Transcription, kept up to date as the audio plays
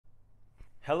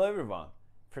Hello everyone!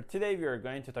 For today we are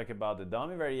going to talk about the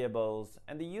dummy variables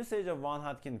and the usage of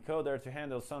one-hot encoder to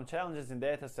handle some challenges in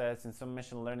datasets and some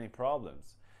machine learning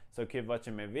problems. So keep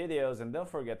watching my videos and don't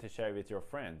forget to share with your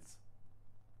friends.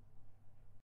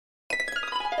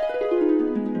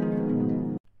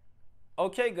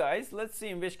 Okay guys, let's see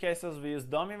in which cases we use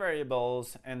dummy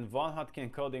variables and one-hot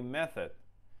encoding method.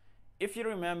 If you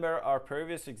remember our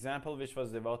previous example, which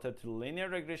was devoted to linear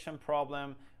regression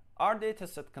problem, our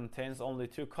dataset contains only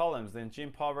two columns, the engine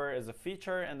power as a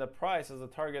feature and the price as a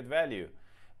target value.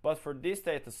 But for this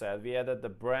dataset, we added the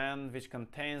brand, which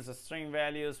contains the string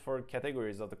values for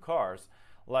categories of the cars,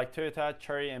 like Toyota,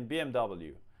 Chery, and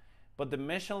BMW. But the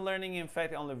machine learning, in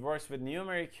fact, only works with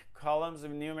numeric columns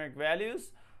with numeric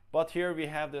values, but here we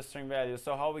have the string values.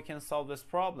 So how we can solve this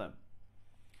problem?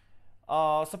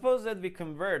 Suppose that we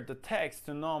convert the text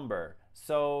to number.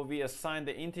 So we assign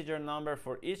the integer number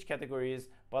for each categories,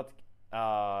 but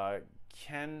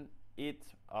can it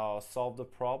solve the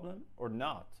problem or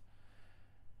not?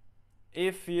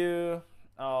 If you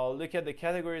look at the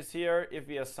categories here, if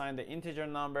we assign the integer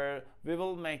number, we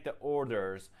will make the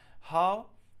orders. How?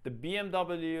 The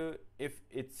BMW, if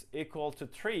it's equal to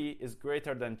 3, is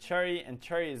greater than Chery, and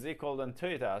Chery is equal than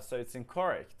Toyota, so it's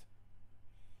incorrect.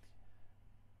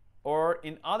 Or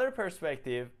in other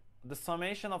perspective, the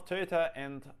summation of Toyota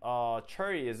and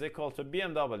Chery is equal to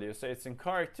BMW, so it's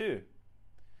incorrect too.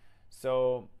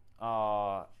 So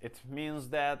it means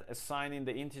that assigning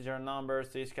the integer numbers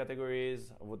to each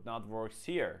categories would not work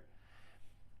here.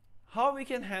 How we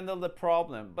can handle the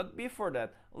problem? But before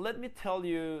that, let me tell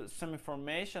you some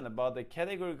information about the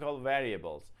categorical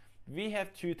variables. We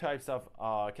have two types of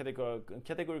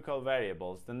categorical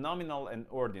variables, the nominal and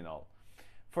ordinal.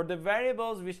 For the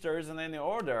variables which there isn't any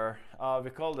order, we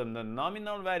call them the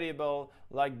nominal variable,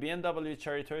 like BMW,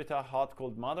 Chery, Toyota, hot,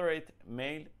 cold, moderate,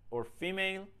 male or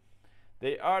female.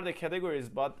 They are the categories,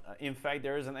 but in fact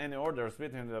there isn't any orders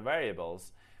between the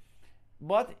variables.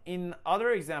 But in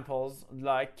other examples,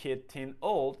 like kid, teen,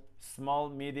 old, small,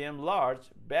 medium, large,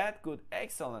 bad, good,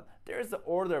 excellent, there is the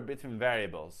order between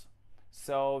variables.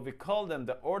 So we call them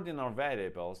the ordinal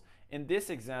variables. In this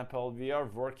example, we are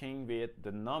working with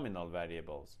the nominal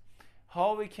variables.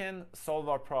 How we can solve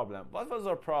our problem? What was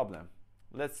our problem?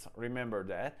 Let's remember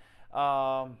that.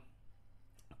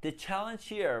 The challenge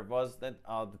here was that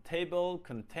the table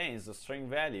contains the string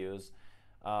values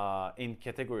in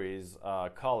categories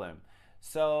column.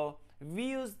 So we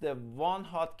use the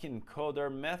one-hot encoder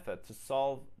method to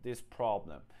solve this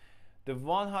problem. The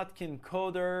one-hot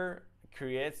encoder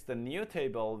creates the new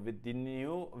table with the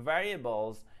new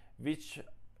variables which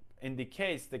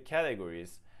indicates the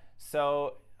categories.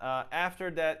 So after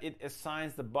that, it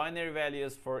assigns the binary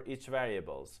values for each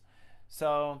variables.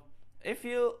 So if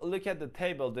you look at the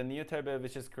table, the new table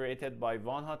which is created by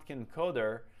one-hot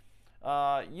encoder,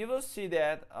 you will see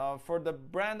that for the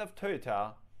brand of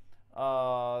Toyota,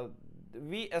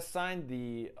 we assign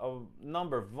the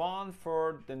number 1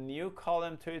 for the new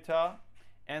column Toyota,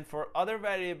 and for other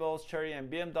variables, Chery and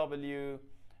BMW,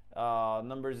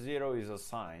 number 0 is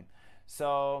assigned.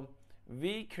 So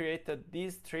we created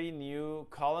these 3 new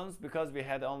columns because we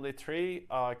had only 3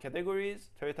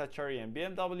 categories, Toyota, Chery, and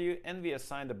BMW, and we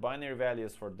assigned the binary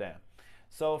values for them.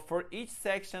 So for each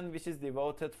section which is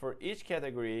devoted for each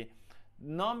category,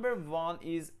 number 1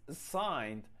 is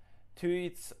assigned to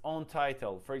its own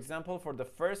title. For example, for the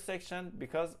first section,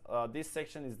 because this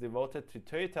section is devoted to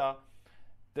Toyota,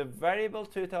 the variable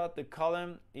Toyota, the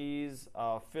column is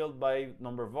filled by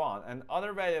number 1, and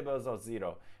other variables are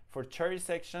 0. For Chery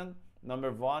section,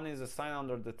 number 1 is assigned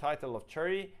under the title of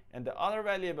Chery, and the other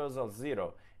variables are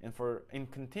 0. And in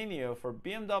continue, for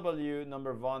BMW,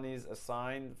 number 1 is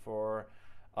assigned for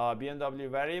BMW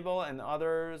variable, and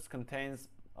others contains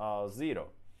 0.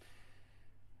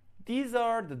 These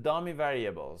are the dummy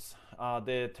variables,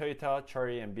 the Toyota,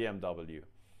 Chery, and BMW.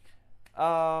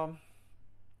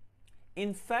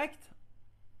 In fact,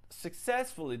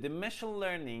 successfully, the machine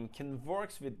learning can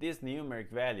work with these numeric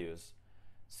values.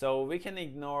 So we can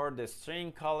ignore the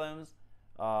string columns,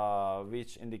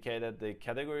 which indicated the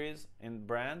categories in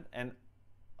brand, and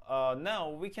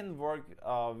now we can work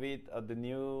with the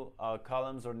new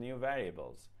columns or new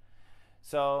variables.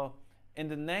 So in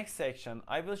the next section,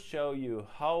 I will show you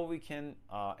how we can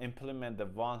implement the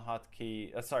one-hot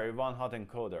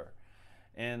encoder,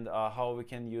 and how we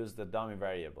can use the dummy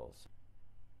variables.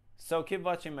 So keep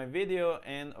watching my video,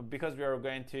 and because we are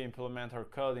going to implement our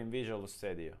code in Visual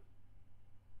Studio.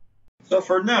 So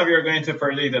for now, we are going to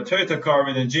predict the Toyota car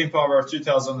with engine power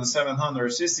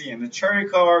 2700 cc and the Chery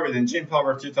car with engine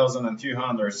power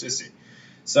 2200 cc.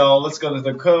 So let's go to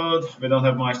the code. We don't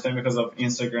have much time because of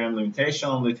Instagram limitation.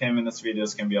 Only 10 minutes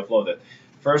videos can be uploaded.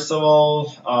 First of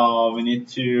all, we need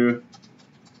to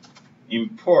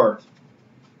import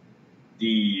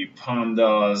the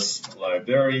pandas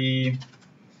library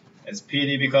as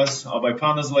PD because by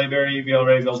pandas library we are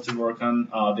able to work on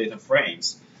data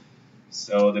frames.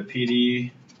 So the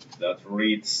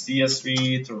PD.read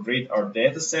CSV to read our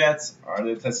datasets. Our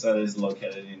dataset is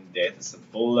located in dataset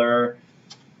folder.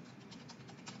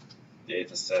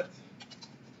 Dataset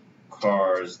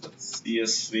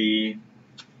cars.csv,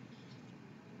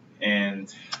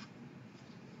 and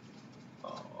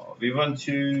we want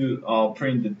to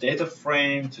print the data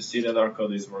frame to see that our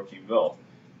code is working well.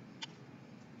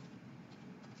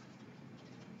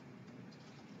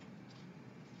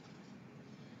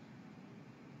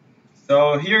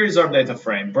 So here is our data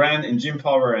frame, brand, engine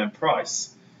power, and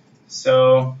price.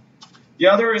 So the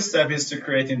other step is to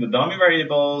creating the dummy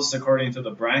variables according to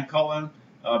the brand column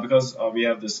because we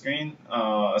have the string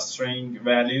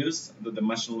values that the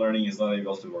machine learning is not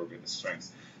able to work with the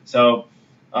strings. So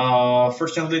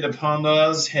fortunately, the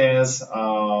pandas has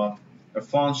a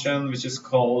function which is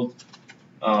called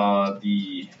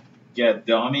the get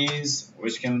dummies,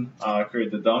 which can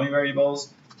create the dummy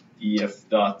variables. Df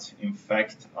dot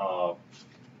infect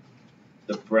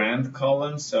the brand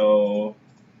column. So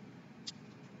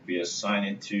we assign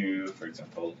it to, for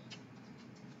example,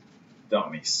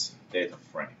 dummies data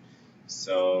frame.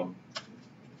 So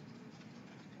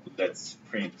let's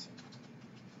print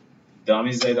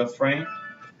dummies data frame.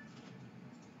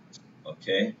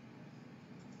 Okay.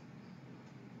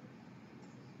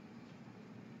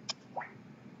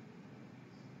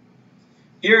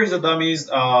 Here is the dummies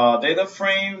data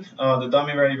frame. The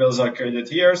dummy variables are created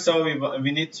here. So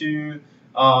we need to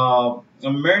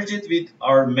merge it with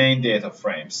our main data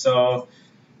frame. So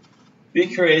we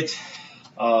create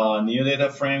a new data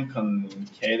frame,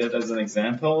 concated as an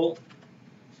example.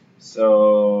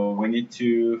 So we need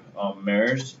to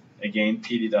merge again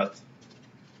pd.concat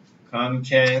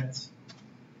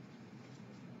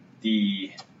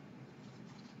the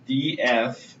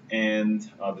df and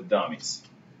the dummies.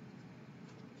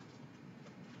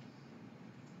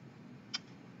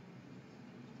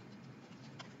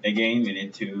 Again, we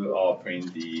need to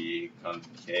print the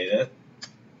concatenated.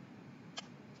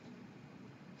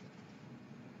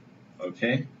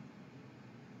 Okay.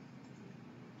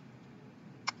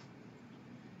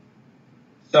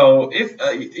 So if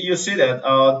you see that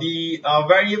the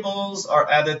variables are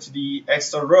added to the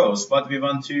extra rows, but we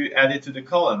want to add it to the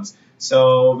columns.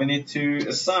 So we need to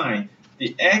assign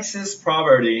the access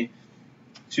property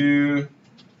to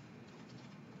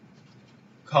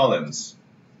columns.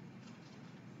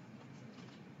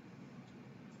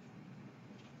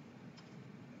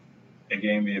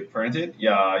 Again, we print it.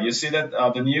 Yeah, you see that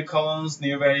the new columns,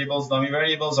 new variables, dummy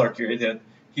variables are created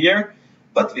here.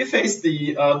 But we face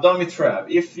the dummy trap.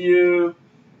 If you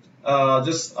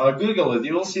just Google it,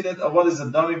 you will see that what is a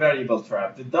dummy variable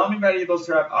trap. The dummy variable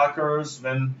trap occurs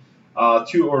when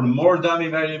two or more dummy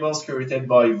variables created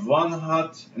by one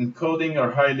hot encoding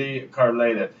are highly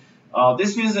correlated.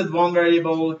 This means that one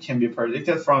variable can be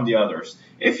predicted from the others.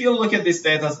 If you look at this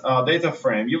data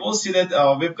frame, you will see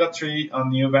that we've got three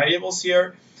new variables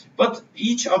here, but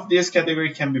each of these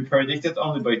categories can be predicted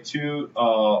only by two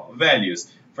values.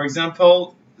 For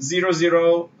example, 0,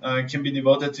 0 can be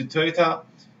devoted to Toyota,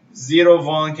 0,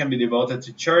 1 can be devoted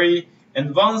to Cherry,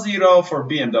 and 1, 0 for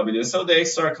BMW. So the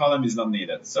extra column is not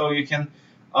needed. So you can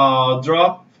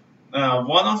drop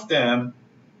one of them,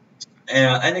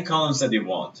 any columns that you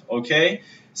want. Okay,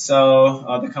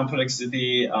 so the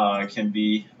complexity can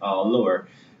be lower.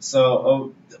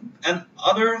 So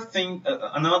another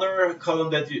column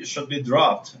that should be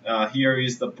dropped here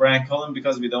is the brand column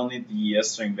because we don't need the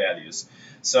string values.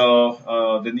 So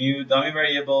the new dummy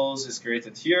variables is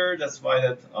created here. That's why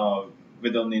that we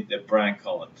don't need the brand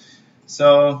column.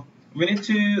 So we need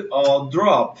to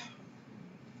drop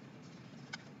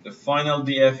the final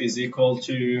df is equal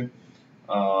to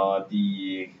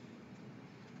the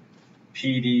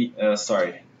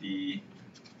the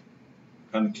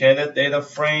concatenated data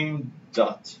frame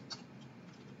dot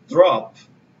drop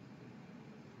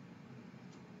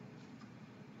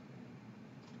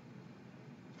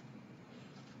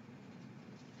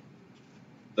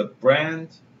the brand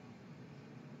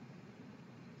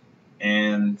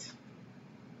and,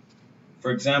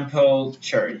 for example,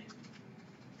 Cherry.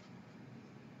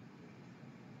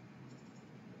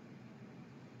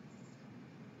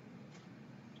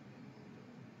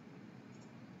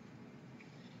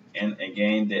 And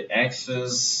again, the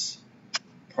access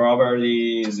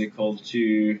property is equal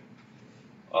to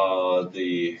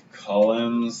the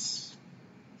columns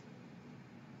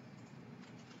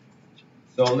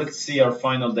So let's see our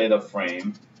final data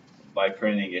frame by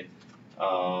printing it.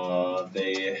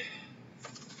 The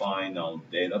final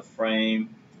data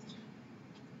frame.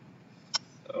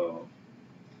 So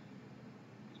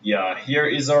yeah, here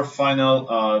is our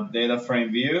final data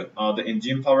frame view, the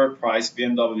engine power, price,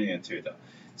 BMW, and Toyota.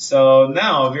 So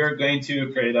now we're going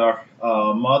to create our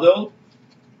model,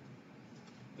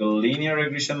 the linear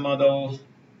regression model.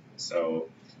 So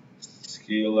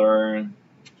sklearn,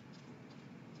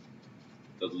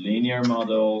 the linear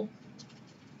model.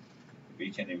 We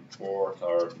can import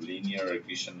our linear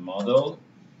regression model.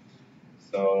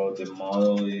 So the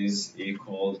model is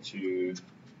equal to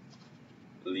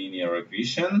linear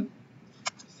regression.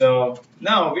 So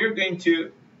now we're going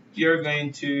to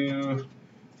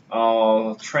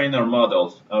train our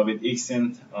model with x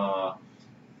and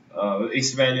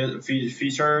x value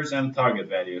features and target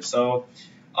value. So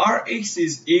Rx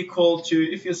is equal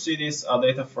to, if you see this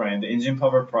data frame, the engine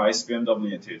power, price,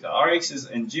 BMW, and Toyota. Rx is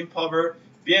engine power,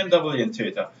 BMW, and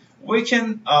Toyota. We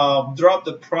can drop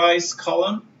the price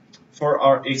column for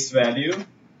our x value.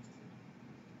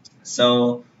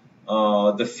 So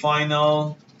the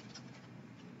final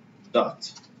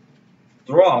dot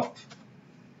drop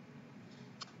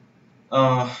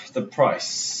the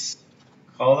price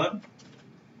column.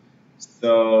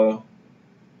 So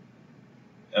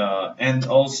and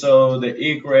also the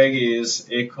y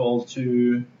is equal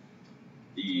to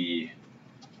the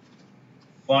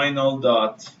final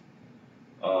dot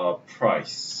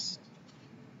price.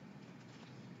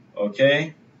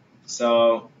 Okay,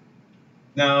 so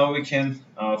now we can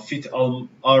fit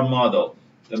our model.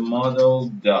 The model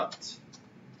dot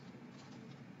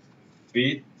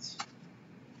fit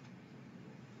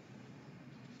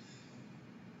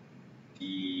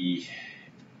the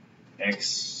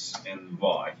x and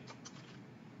y.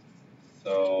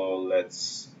 So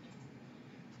let's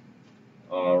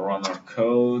run our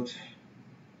code.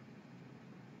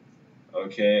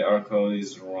 Okay, our code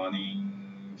is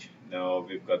running. Now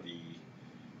we've got the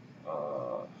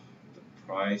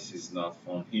price is not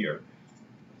found here.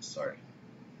 Sorry.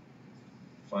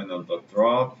 Final dot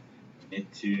drop. We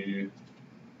need to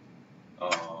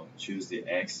choose the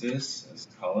axis as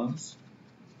columns.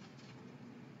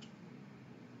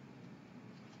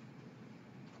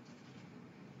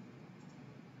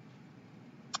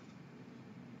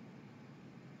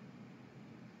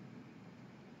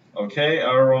 Okay,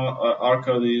 our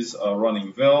code is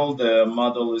running well. The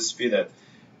model is fitted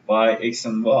by x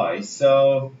and y.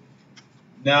 So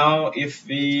now if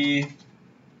we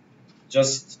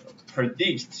just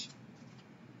predict,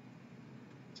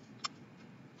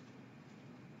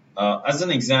 as an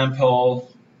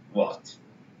example, what?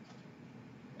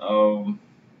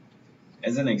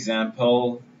 As an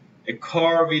example, a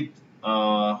car with,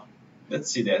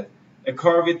 let's see that, a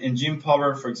car with engine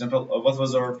power, for example, what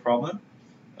was our problem?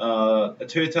 A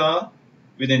Toyota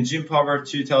with engine power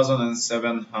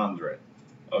 2700.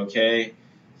 Okay,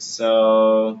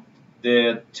 so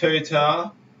the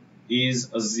Toyota is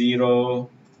a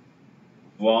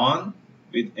 01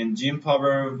 with engine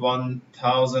power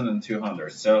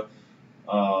 1200. So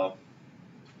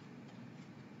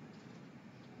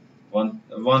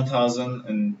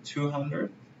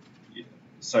 1200,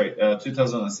 sorry,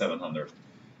 2700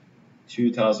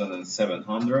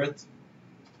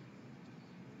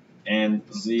 and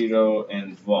 0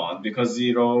 and 1, because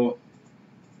 0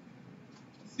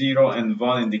 and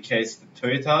 1 indicates the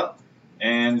Toyota,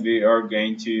 and we are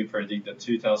going to predict the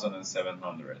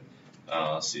 2700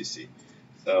 cc.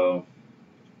 So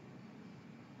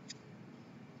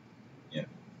yeah,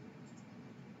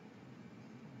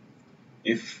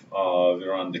 if we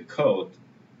run the code,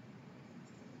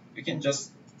 we can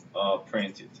just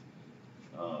print it.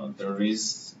 The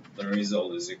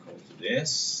result is equal to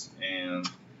this, and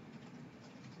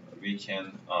we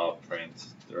can print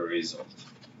the result.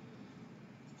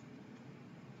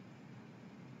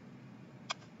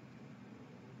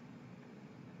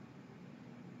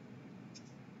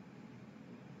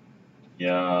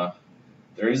 Yeah,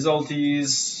 the result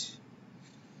is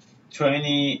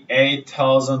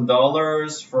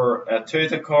 $28,000 for a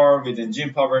Toyota car with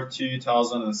engine power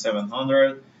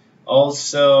 2700.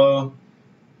 Also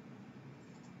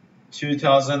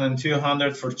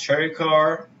 2200 for cherry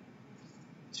car.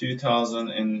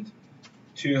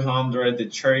 2200, the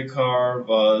cherry car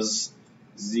was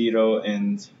 0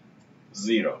 and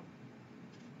 0.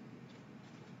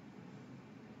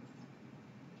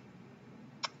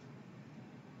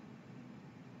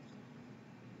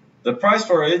 The price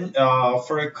for a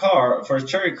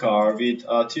cherry car with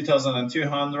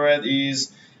 2200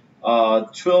 is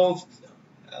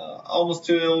almost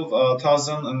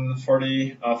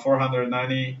 12,040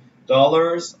 490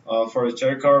 for a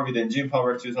cherry car with engine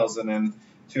power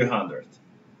 2,200.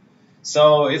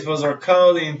 So it was our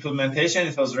code implementation.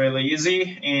 It was really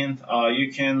easy, and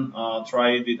you can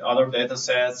try it with other data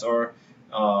sets or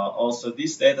also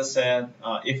this data set.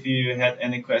 If you had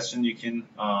any question, you can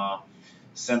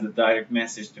send a direct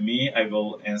message to me. I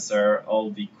will answer all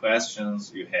the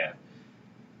questions you have.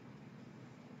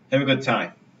 Have a good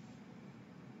time.